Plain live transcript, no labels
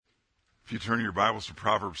If you turn your Bibles to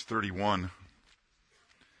Proverbs 31,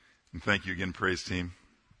 and thank you again, praise team.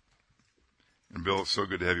 And Bill, it's so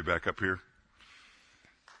good to have you back up here.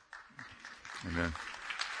 Amen.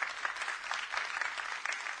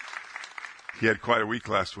 He had quite a week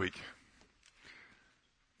last week,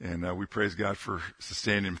 and we praise God for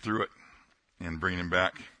sustaining him through it and bringing him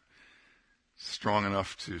back strong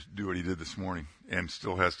enough to do what he did this morning and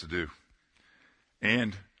still has to do.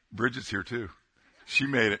 And Bridget's here too. She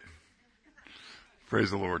made it. Praise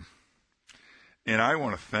the Lord. And I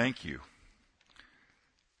want to thank you.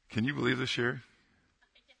 Can you believe this, Sherry?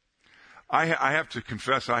 I have to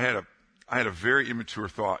confess, I had a very immature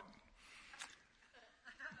thought.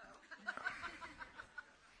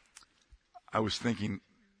 I was thinking,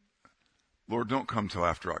 Lord, don't come till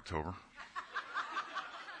after October.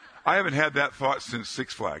 I haven't had that thought since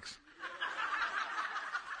Six Flags.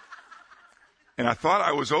 And I thought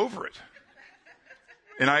I was over it.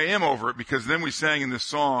 And I am over it because then we sang in this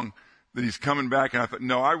song that he's coming back, and I thought,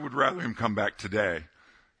 no, I would rather him come back today.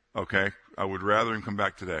 Okay? I would rather him come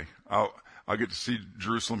back today. I'll get to see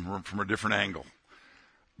Jerusalem from a different angle.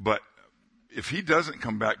 But if he doesn't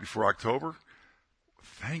come back before October,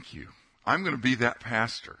 thank you. I'm going to be that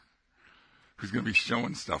pastor who's going to be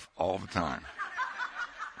showing stuff all the time.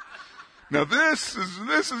 Now this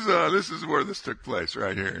is where this took place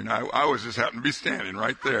right here, and I was just happened to be standing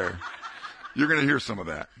right there. You're going to hear some of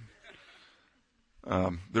that.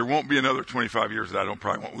 There won't be another 25 years that I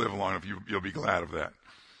probably won't live long enough. You'll be glad of that.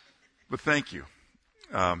 But thank you.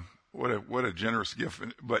 What a generous gift,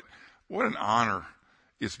 but what an honor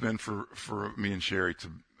it's been for me and Sherry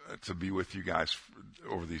to be with you guys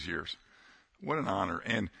over these years. What an honor,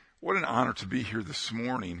 and what an honor to be here this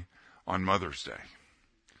morning on Mother's Day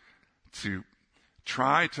to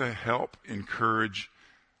try to help encourage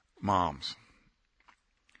moms.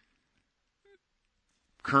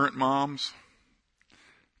 Current moms,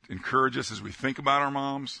 encourage us as we think about our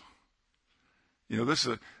moms. You know,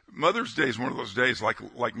 Mother's Day is one of those days,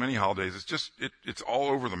 like many holidays. It's all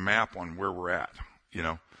over the map on where we're at. You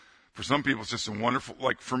know, for some people, it's just a wonderful.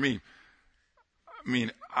 Like for me,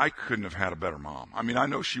 I couldn't have had a better mom. I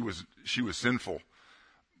know she was sinful,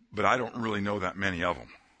 but I don't really know that many of them.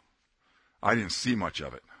 I didn't see much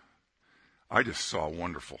of it. I just saw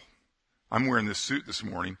wonderful. I'm wearing this suit this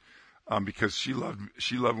morning. Because she loved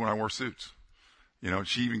when I wore suits. You know,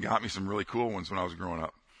 she even got me some really cool ones when I was growing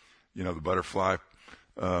up. You know, the butterfly,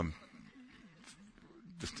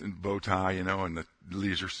 just bow tie, you know, and the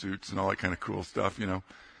leisure suits and all that kind of cool stuff, you know.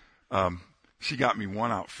 She got me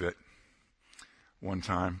one outfit one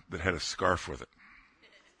time that had a scarf with it.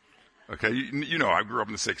 Okay, you know, I grew up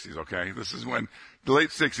in the 60s, okay? This is when the late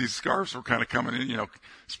 60s scarves were kind of coming in, you know,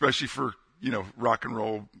 especially for, you know, rock and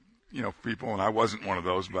roll, you know, people, and I wasn't one of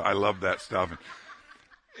those, but I loved that stuff.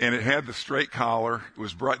 And it had the straight collar. It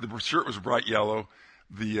was bright. The shirt was bright yellow.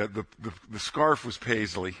 The scarf was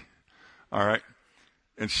paisley. All right.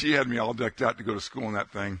 And she had me all decked out to go to school in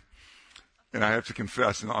that thing. And I have to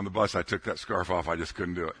confess, on the bus, I took that scarf off. I just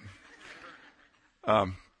couldn't do it.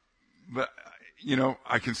 But, you know,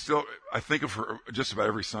 I think of her just about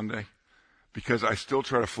every Sunday because I still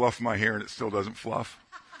try to fluff my hair and it still doesn't fluff.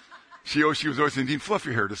 She was always saying, Dean, fluff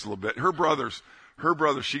your hair just a little bit. Her brothers,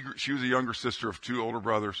 she was a younger sister of two older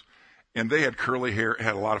brothers, and they had curly hair,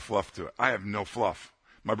 had a lot of fluff to it. I have no fluff.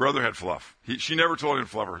 My brother had fluff. She never told him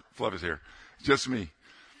to fluff his hair. It's just me.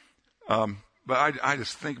 But I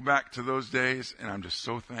just think back to those days, and I'm just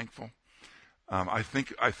so thankful. I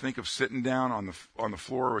think of sitting down on the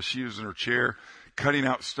floor where she was in her chair, cutting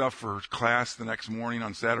out stuff for her class the next morning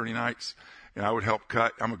on Saturday nights. And I would help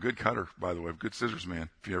cut. I'm a good cutter, by the way. I'm a good scissors man,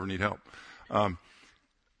 if you ever need help.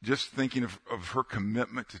 Just thinking of her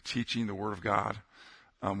commitment to teaching the Word of God.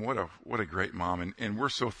 What a great mom. And we're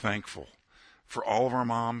so thankful for all of our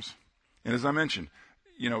moms. And as I mentioned,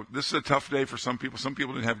 you know, this is a tough day for some people. Some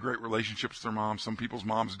people didn't have great relationships with their moms. Some people's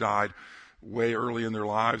moms died way early in their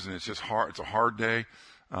lives, and it's just hard. It's a hard day.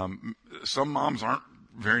 Some moms aren't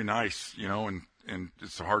very nice, you know, and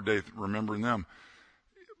it's a hard day remembering them.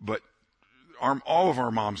 But all of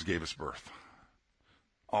our moms gave us birth.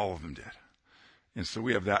 All of them did. And so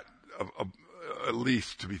we have that at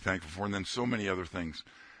least to be thankful for, and then so many other things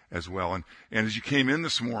as well. And as you came in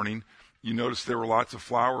this morning, you noticed there were lots of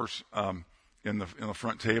flowers in the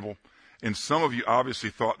front table. And some of you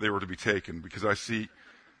obviously thought they were to be taken because I see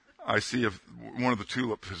if one of the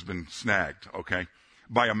tulips has been snagged, okay,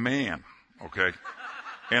 by a man, okay?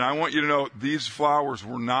 And I want you to know these flowers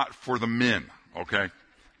were not for the men, okay?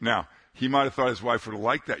 Now, he might have thought his wife would have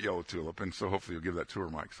liked that yellow tulip, and so hopefully you'll give that to her,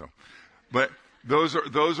 Mike. So, but those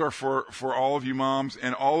are for all of you moms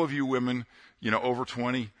and all of you women, you know, over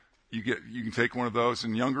 20. you can take one of those.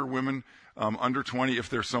 And younger women, under 20, if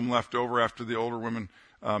there's some left over after the older women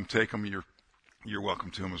take them, you're welcome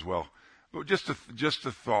to them as well. But just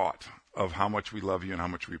a thought of how much we love you and how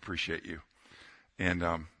much we appreciate you, and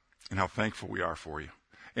how thankful we are for you.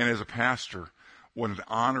 And as a pastor, what an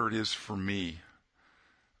honor it is for me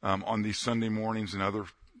on these Sunday mornings and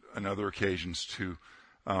other occasions to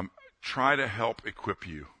try to help equip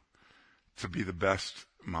you to be the best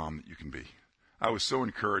mom that you can be. I was so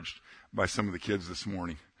encouraged by some of the kids this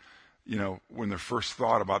morning. You know, when their first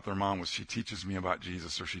thought about their mom was, she teaches me about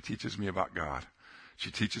Jesus, or she teaches me about God. She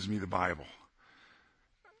teaches me the Bible.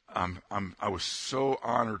 I was so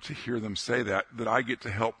honored to hear them say that I get to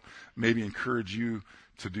help maybe encourage you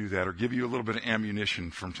to do that, or give you a little bit of ammunition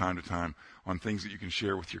from time to time on things that you can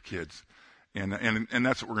share with your kids. And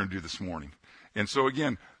that's what we're going to do this morning. And so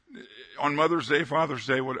again, on Mother's Day, Father's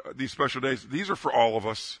Day, these special days, these are for all of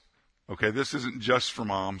us. Okay, this isn't just for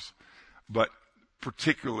moms, but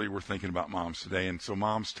particularly we're thinking about moms today. And so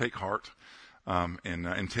moms, take heart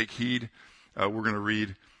and take heed. We're going to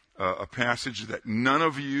read a passage that none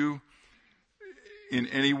of you in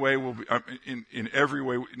any way will be, in every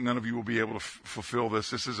way, none of you will be able to fulfill this.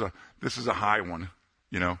 This is a high one,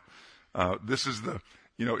 you know. This is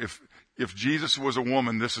if Jesus was a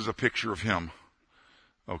woman, this is a picture of him.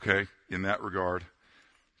 Okay, in that regard.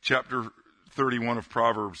 Chapter 31 of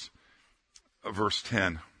Proverbs, verse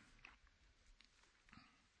 10.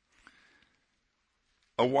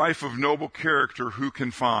 A wife of noble character who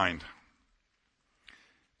can find?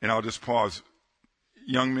 And I'll just pause.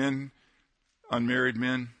 Young men, unmarried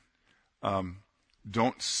men,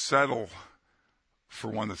 don't settle for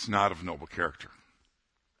one that's not of noble character.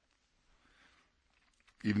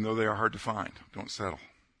 Even though they are hard to find, don't settle.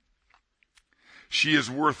 She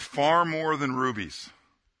is worth far more than rubies.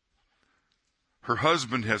 Her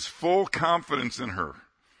husband has full confidence in her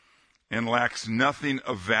and lacks nothing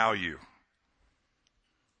of value.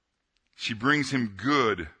 She brings him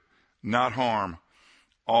good, not harm,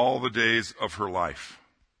 all the days of her life.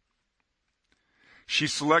 She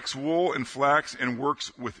selects wool and flax and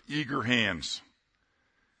works with eager hands.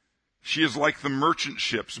 She is like the merchant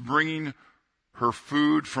ships bringing her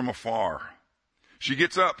food from afar. She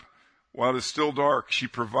gets up while it is still dark. She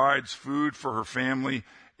provides food for her family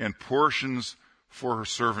and portions for her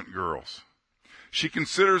servant girls. She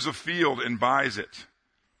considers a field and buys it.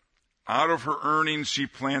 Out of her earnings she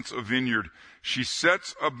plants a vineyard. She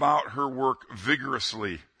sets about her work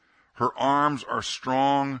vigorously. Her arms are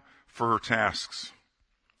strong for her tasks.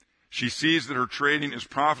 She sees that her trading is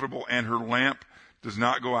profitable and her lamp does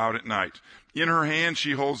not go out at night. In her hand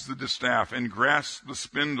she holds the distaff and grasps the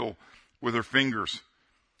spindle with her fingers.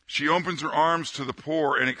 She opens her arms to the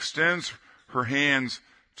poor and extends her hands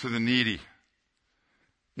to the needy.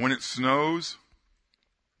 When it snows,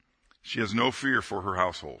 she has no fear for her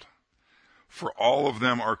household, for all of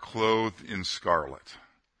them are clothed in scarlet.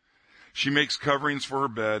 She makes coverings for her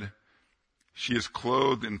bed. She is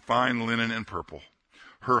clothed in fine linen and purple.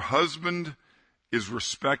 Her husband is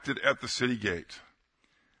respected at the city gate,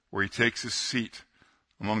 where he takes his seat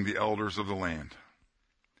among the elders of the land.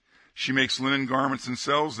 She makes linen garments and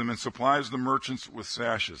sells them and supplies the merchants with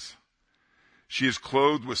sashes. She is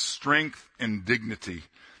clothed with strength and dignity.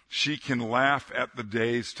 She can laugh at the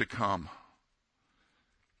days to come.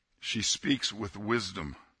 She speaks with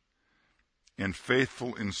wisdom and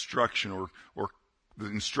faithful instruction, or the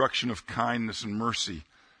instruction of kindness and mercy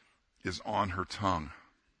is on her tongue.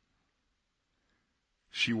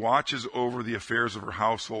 She watches over the affairs of her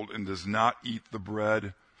household and does not eat the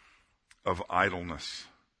bread of idleness.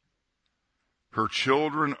 Her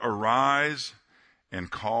children arise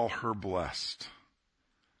and call her blessed.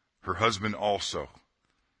 Her husband also,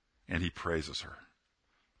 and he praises her.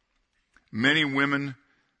 Many women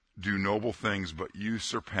do noble things, but you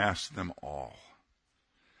surpass them all.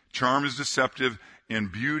 Charm is deceptive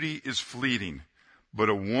and beauty is fleeting, but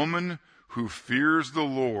a woman who fears the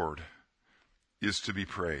Lord is to be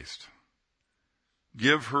praised.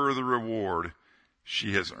 Give her the reward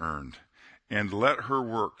she has earned, and let her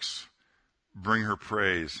works bring her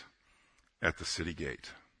praise at the city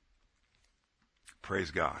gate.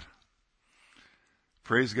 Praise God.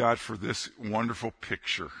 Praise God for this wonderful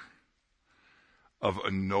picture of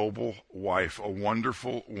a noble wife, a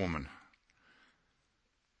wonderful woman.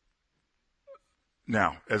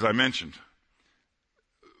 Now, as I mentioned,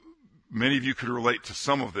 many of you could relate to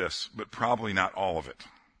some of this, but probably not all of it.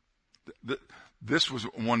 This was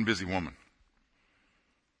one busy woman.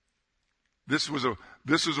 This was a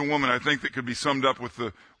woman, I think, that could be summed up with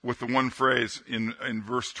the one phrase in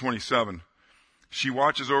verse 27. She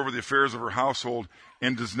watches over the affairs of her household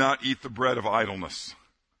and does not eat the bread of idleness.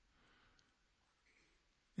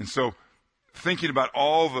 And so thinking about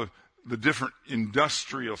all the different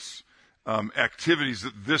industrious activities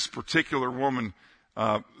that this particular woman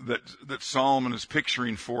that Solomon is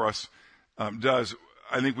picturing for us does,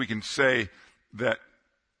 I think we can say that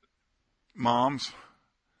moms,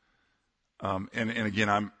 and again,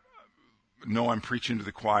 I'm preaching to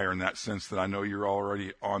the choir in that sense that I know you're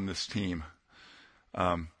already on this team,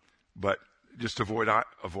 but just avoid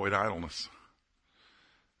idleness.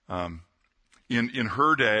 In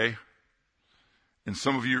her day, and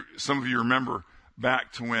some of you remember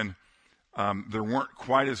back to when there weren't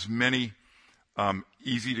quite as many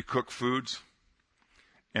easy to cook foods,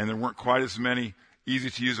 and there weren't quite as many easy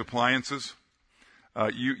to use appliances.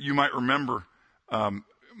 You might remember. I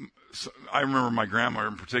remember my grandma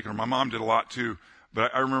in particular. My mom did a lot too,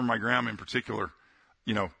 but I remember my grandma in particular.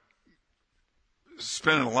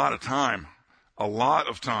 Spending a lot of time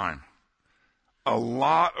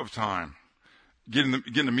getting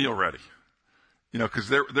the meal ready. Because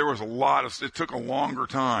there was a lot of. It took a longer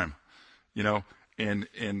time.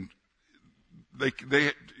 And they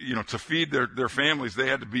to feed their families, they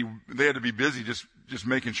had to be busy just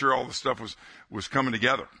making sure all the stuff was coming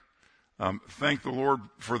together. Thank the Lord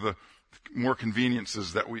for the more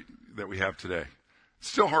conveniences that we have today. It's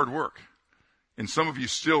still hard work, and some of you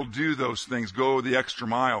still do those things, go the extra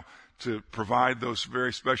mile to provide those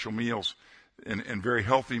very special meals and very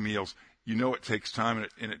healthy meals. It takes time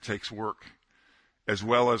and it takes work, as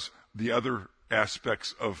well as the other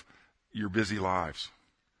aspects of your busy lives.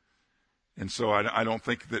 And so I don't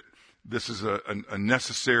think that this is a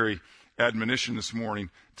necessary admonition this morning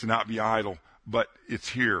to not be idle, but it's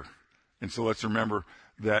here. And so let's remember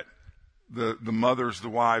that the mothers, the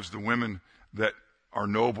wives, the women that are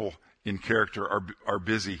noble in character are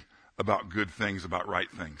busy about good things, about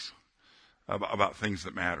right things, about things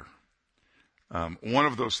that matter. One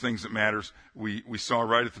of those things that matters, we saw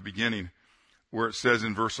right at the beginning, where it says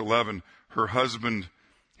in verse 11, her husband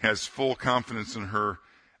has full confidence in her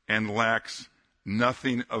and lacks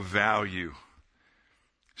nothing of value.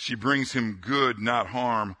 She brings him good, not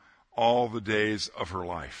harm, all the days of her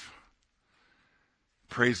life.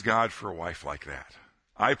 Praise God for a wife like that.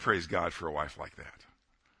 I praise God for a wife like that.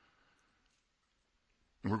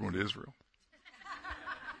 And we're going to Israel.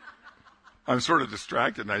 I'm sort of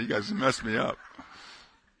distracted now. You guys have messed me up.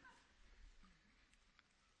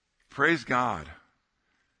 Praise God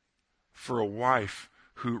for a wife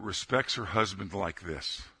who respects her husband like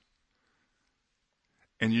this.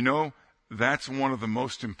 And that's one of the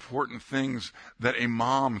most important things that a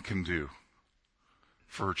mom can do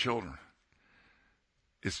for her children,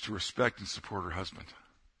 is to respect and support her husband.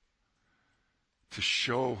 To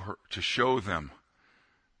show them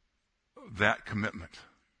that commitment.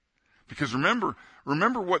 Because remember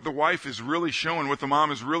what the wife is really showing, what the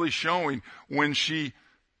mom is really showing when she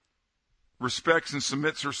respects and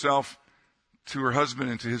submits herself to her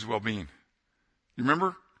husband and to his well-being. You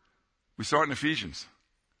remember? We saw it in Ephesians.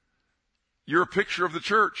 You're a picture of the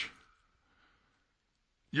church.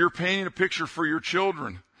 You're painting a picture for your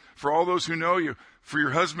children, for all those who know you, for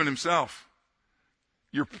your husband himself.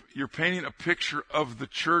 You're painting a picture of the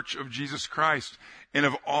church of Jesus Christ and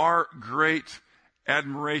of our great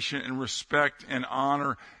admiration and respect and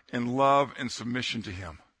honor and love and submission to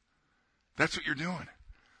him. That's what you're doing.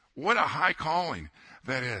 What a high calling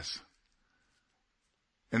that is.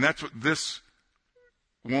 And that's what this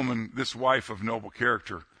woman, this wife of noble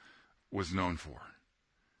character, was known for.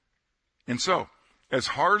 And so, as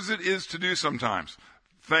hard as it is to do sometimes,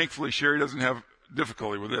 thankfully Sherry doesn't have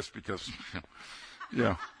difficulty with this because,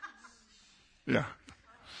 yeah,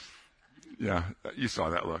 you saw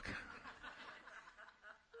that look.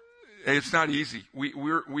 Hey, it's not easy.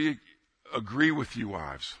 We agree with you,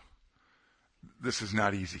 wives. This is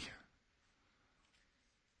not easy.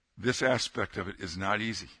 This aspect of it is not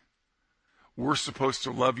easy. We're supposed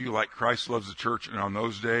to love you like Christ loves the church, and on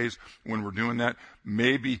those days when we're doing that,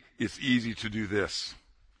 maybe it's easy to do this.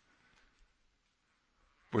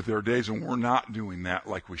 But there are days when we're not doing that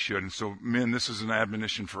like we should. And so, men, this is an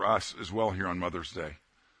admonition for us as well here on Mother's Day.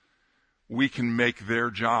 We can make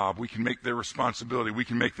their job, we can make their responsibility, we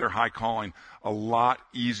can make their high calling a lot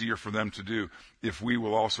easier for them to do if we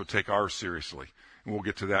will also take ours seriously. And we'll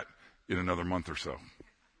get to that in another month or so.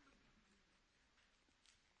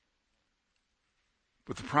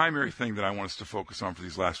 But the primary thing that I want us to focus on for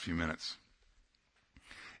these last few minutes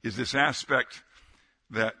is this aspect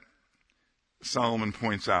that Solomon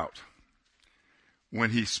points out when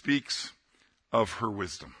he speaks of her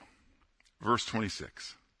wisdom. Verse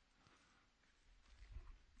 26.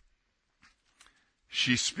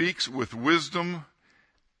 She speaks with wisdom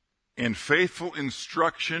and faithful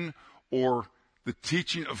instruction or The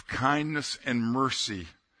teaching of kindness and mercy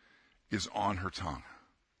is on her tongue.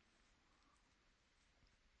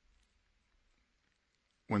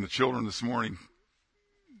 When the children this morning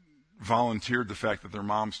volunteered the fact that their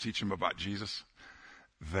moms teach them about Jesus,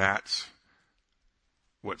 that's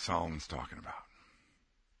what Solomon's talking about.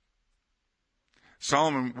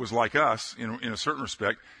 Solomon was like us in a certain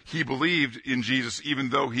respect. He believed in Jesus even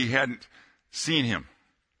though he hadn't seen him.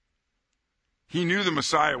 He knew the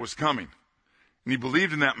Messiah was coming. And he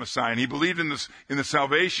believed in that Messiah, and he believed in the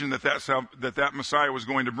salvation that Messiah was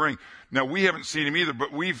going to bring. Now, we haven't seen him either,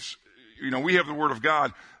 but we have the Word of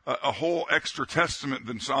God, a whole extra testament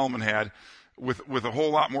than Solomon had, with a whole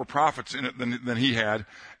lot more prophets in it than he had.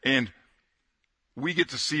 And we get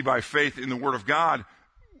to see by faith in the Word of God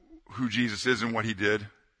who Jesus is and what he did.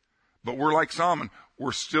 But we're like Solomon.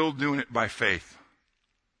 We're still doing it by faith.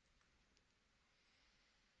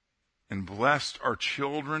 And blessed are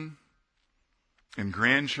children and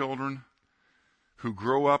grandchildren who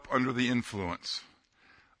grow up under the influence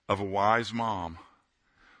of a wise mom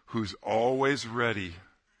who's always ready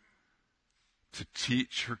to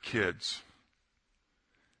teach her kids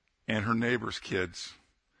and her neighbors' kids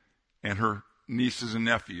and her nieces and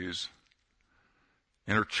nephews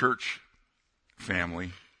and her church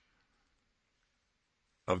family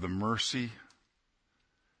of the mercy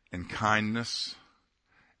and kindness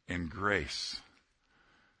and grace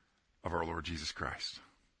of our Lord Jesus Christ.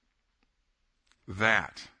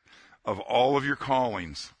 That, of all of your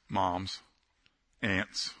callings, moms,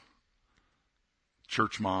 aunts,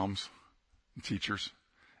 church moms, and teachers,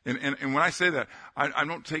 and when I say that, I'm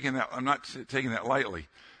not taking that lightly.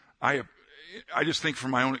 I just think from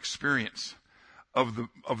my own experience of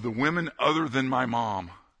the women other than my mom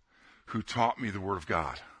who taught me the Word of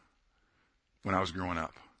God when I was growing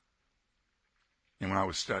up and when I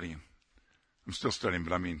was studying. I'm still studying,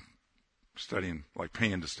 but I mean studying like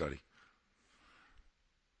paying to study.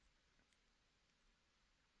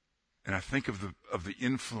 And I think of the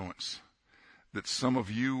influence that some of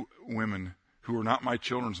you women who are not my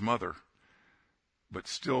children's mother, but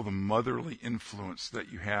still the motherly influence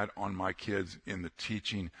that you had on my kids in the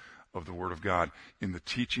teaching of the Word of God, in the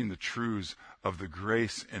teaching the truths of the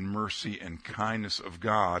grace and mercy and kindness of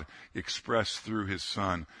God expressed through his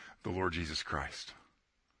Son, the Lord Jesus Christ.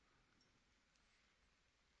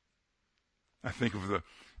 I think of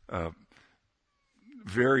the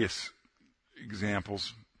various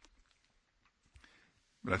examples,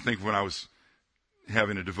 but I think when I was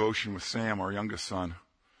having a devotion with Sam, our youngest son,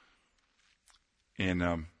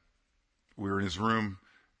 and we were in his room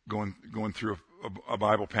going through a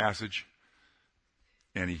Bible passage,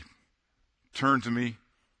 and he turned to me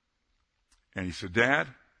and he said, "Dad,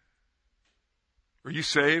 are you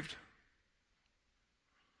saved?"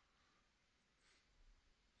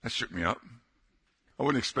 That shook me up. I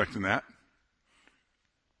wasn't expecting that.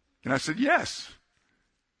 And I said, "Yes."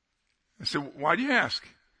 I said, "Why do you ask?"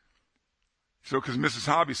 So, because Mrs.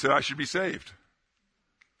 Hobby said I should be saved.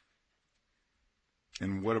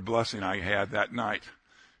 And what a blessing I had that night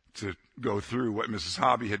to go through what Mrs.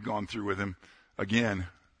 Hobby had gone through with him again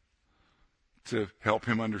to help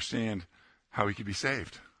him understand how he could be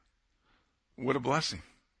saved. What a blessing.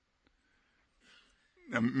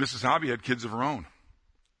 Now, Mrs. Hobby had kids of her own.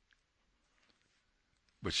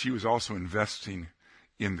 But she was also investing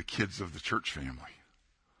in the kids of the church family,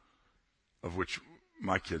 of which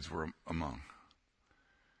my kids were among.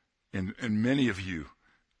 And many of you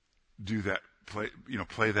do that,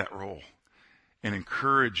 play that role and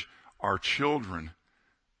encourage our children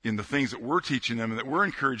in the things that we're teaching them and that we're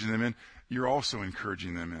encouraging them in. You're also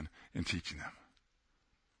encouraging them in and teaching them.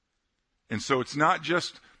 And so it's not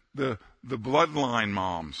just the bloodline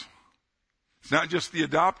moms. It's not just the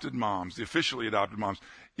adopted moms, the officially adopted moms.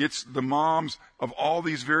 It's the moms of all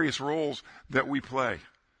these various roles that we play,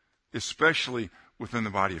 especially within the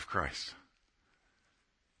body of Christ.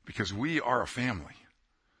 Because we are a family.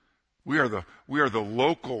 We are the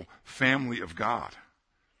local family of God.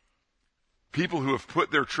 People who have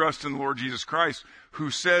put their trust in the Lord Jesus Christ, who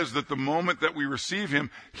says that the moment that we receive him,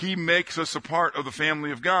 he makes us a part of the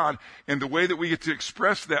family of God. And the way that we get to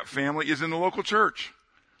express that family is in the local church.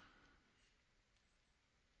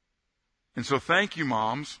 And so thank you,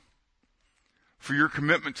 moms, for your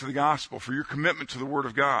commitment to the gospel, for your commitment to the Word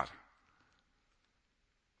of God.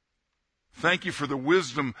 Thank you for the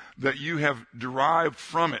wisdom that you have derived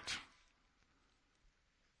from it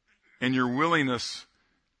and your willingness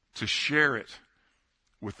to share it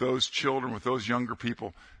with those children, with those younger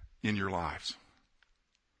people in your lives.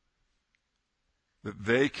 That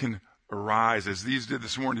they can arise as these did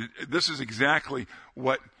this morning. This is exactly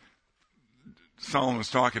what Solomon was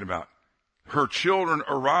talking about. her children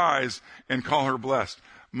arise and call her blessed.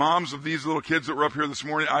 Moms of these little kids that were up here this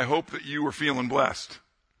morning, I hope that you were feeling blessed.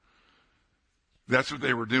 That's what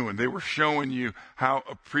they were doing. They were showing you how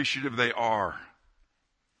appreciative they are.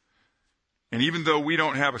 And even though we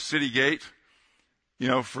don't have a city gate,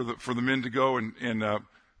 for the men to go and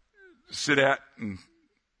sit at and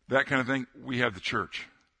that kind of thing, we have the church.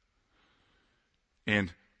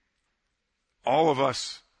 And all of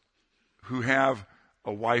us who have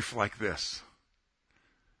a wife like this,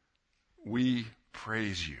 we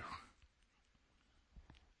praise you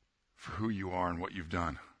for who you are and what you've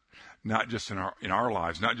done. Not just in our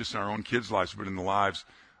lives, not just in our own kids' lives, but in the lives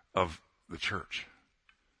of the church,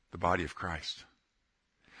 the body of Christ.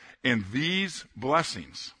 And these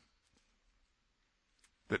blessings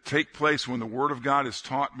that take place when the Word of God is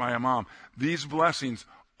taught by a mom, these blessings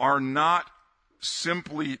are not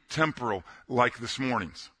simply temporal like this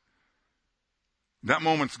morning's. That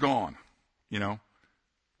moment's gone,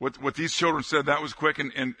 What these children said, that was quick,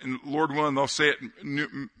 and Lord willing, they'll say it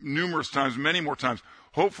numerous times, many more times.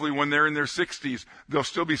 Hopefully when they're in their 60s, they'll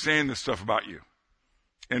still be saying this stuff about you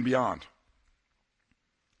and beyond.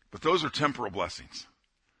 But those are temporal blessings.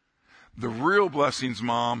 The real blessings,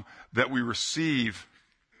 Mom, that we receive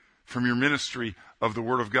from your ministry of the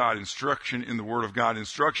Word of God, instruction in the Word of God,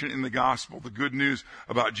 instruction in the gospel, the good news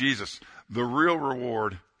about Jesus, the real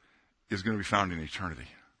reward is going to be found in eternity.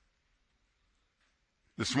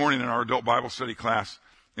 This morning in our adult Bible study class,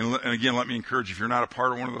 and again, let me encourage you, if you're not a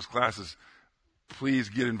part of one of those classes, please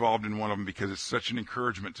get involved in one of them because it's such an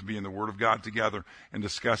encouragement to be in the Word of God together and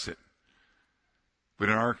discuss it. But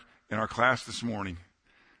in our class this morning,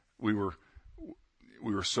 we were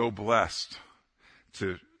so blessed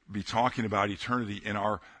to be talking about eternity in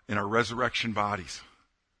our resurrection bodies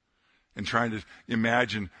and trying to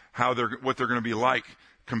imagine what they're going to be like,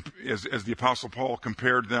 as the Apostle Paul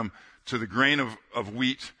compared them to the grain of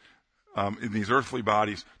wheat in these earthly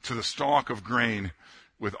bodies to the stalk of grain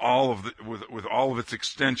with all of its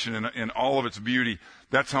extension and all of its beauty.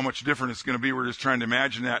 That's how much different it's going to be. We're just trying to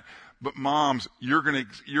imagine that. But moms, you're going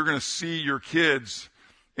to see your kids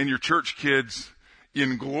and your church kids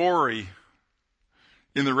in glory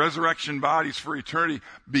in the resurrection bodies for eternity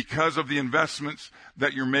because of the investments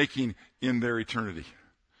that you're making in their eternity,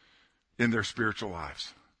 in their spiritual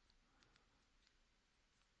lives.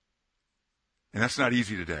 And that's not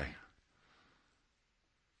easy today.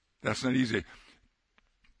 That's not easy.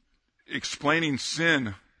 Explaining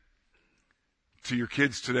sin to your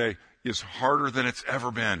kids today is harder than it's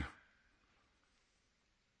ever been.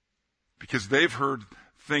 Because they've heard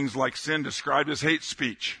things like sin described as hate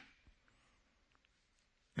speech.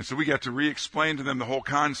 And so we got to re-explain to them the whole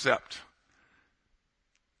concept.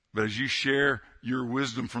 But as you share your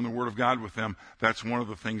wisdom from the Word of God with them, that's one of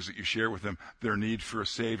the things that you share with them, their need for a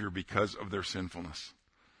Savior because of their sinfulness.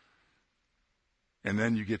 And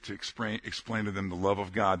then you get to explain to them the love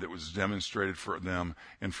of God that was demonstrated for them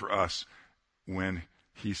and for us when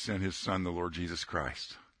He sent His Son, the Lord Jesus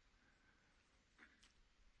Christ.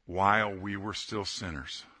 While we were still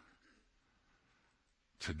sinners,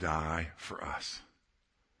 to die for us.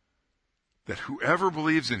 That whoever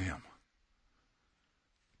believes in Him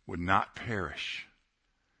would not perish,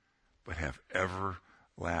 but have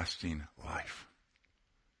everlasting life.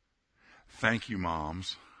 Thank you,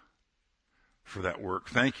 moms, for that work.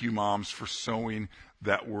 Thank you, moms, for sowing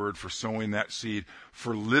that word, for sowing that seed,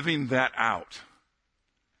 for living that out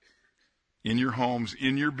in your homes,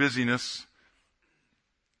 in your busyness,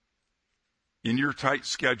 in your tight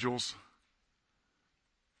schedules,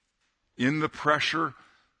 in the pressure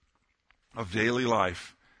of daily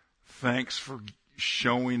life. Thanks for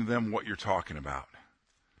showing them what you're talking about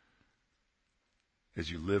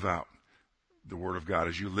as you live out the Word of God,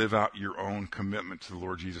 as you live out your own commitment to the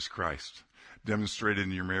Lord Jesus Christ, demonstrated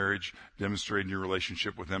in your marriage, demonstrated in your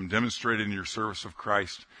relationship with Him, demonstrated in your service of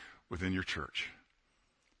Christ within your church.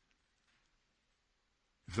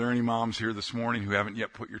 If there are any moms here this morning who haven't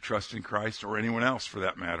yet put your trust in Christ, or anyone else for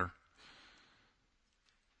that matter,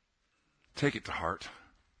 take it to heart.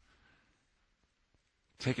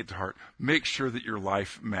 Take it to heart. Make sure that your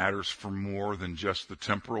life matters for more than just the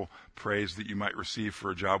temporal praise that you might receive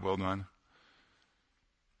for a job well done.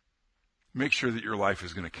 Make sure that your life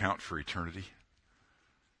is going to count for eternity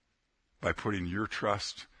by putting your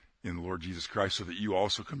trust in the Lord Jesus Christ so that you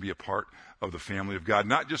also can be a part of the family of God.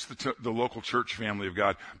 Not just the local church family of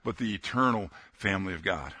God, but the eternal family of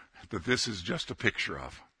God that this is just a picture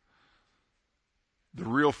of. The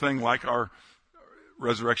real thing, like our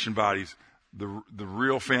resurrection bodies, the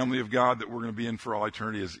real family of God that we're going to be in for all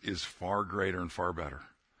eternity is far greater and far better.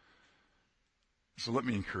 So let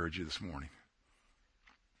me encourage you this morning.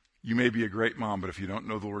 You may be a great mom, but if you don't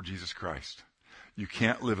know the Lord Jesus Christ, you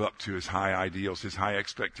can't live up to his high ideals, his high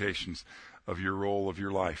expectations of your role, of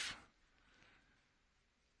your life,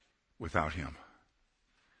 without him.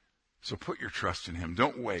 So put your trust in him.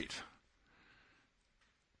 Don't wait.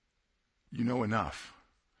 You know enough.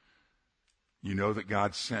 You know that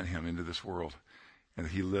God sent him into this world and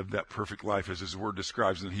that he lived that perfect life as his word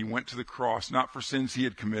describes, and that he went to the cross not for sins he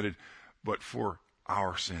had committed, but for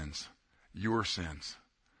our sins, your sins.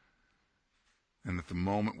 And at the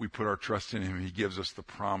moment we put our trust in him, he gives us the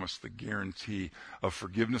promise, the guarantee of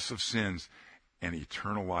forgiveness of sins and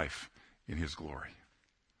eternal life in his glory.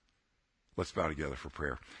 Let's bow together for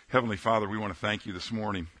prayer. Heavenly Father, we want to thank you this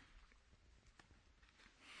morning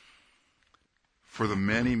for the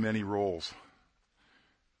many, many roles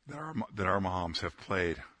that our moms have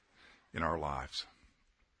played in our lives.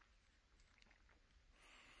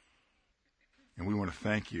 And we want to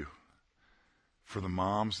thank you for the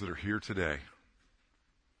moms that are here today,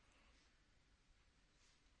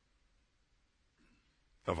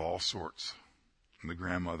 of all sorts, and the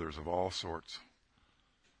grandmothers of all sorts,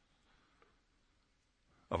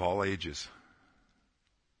 of all ages.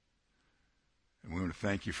 And we want to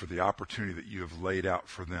thank you for the opportunity that you have laid out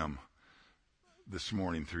for them this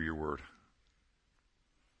morning through your word.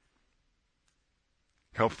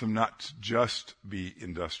 Help them not to just be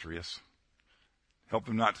industrious. Help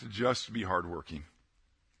them not to just be hardworking,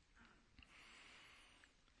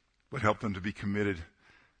 but help them to be committed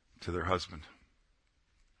to their husband.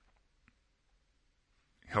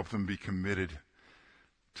 Help them be committed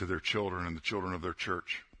to their children and the children of their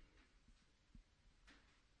church.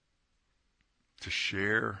 To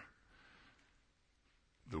share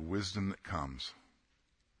the wisdom that comes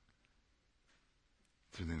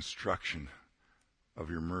through the instruction of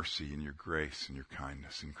your mercy and your grace and your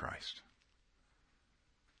kindness in Christ.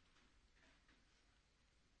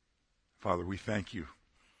 Father, we thank you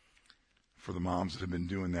for the moms that have been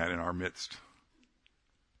doing that in our midst.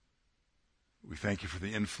 We thank you for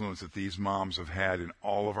the influence that these moms have had in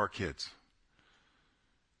all of our kids.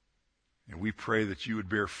 And we pray that you would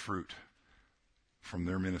bear fruit from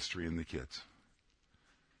their ministry in the kids,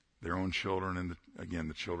 their own children, and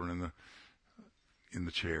the children in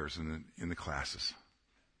the chairs and in the classes,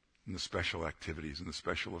 in the special activities and the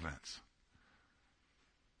special events.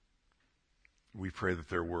 We pray that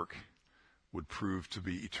their work would prove to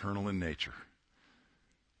be eternal in nature,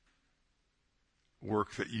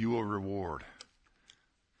 work that you will reward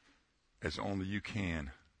as only you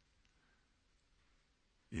can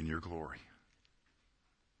in your glory.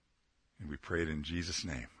 And we pray it in Jesus'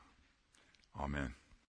 name. Amen.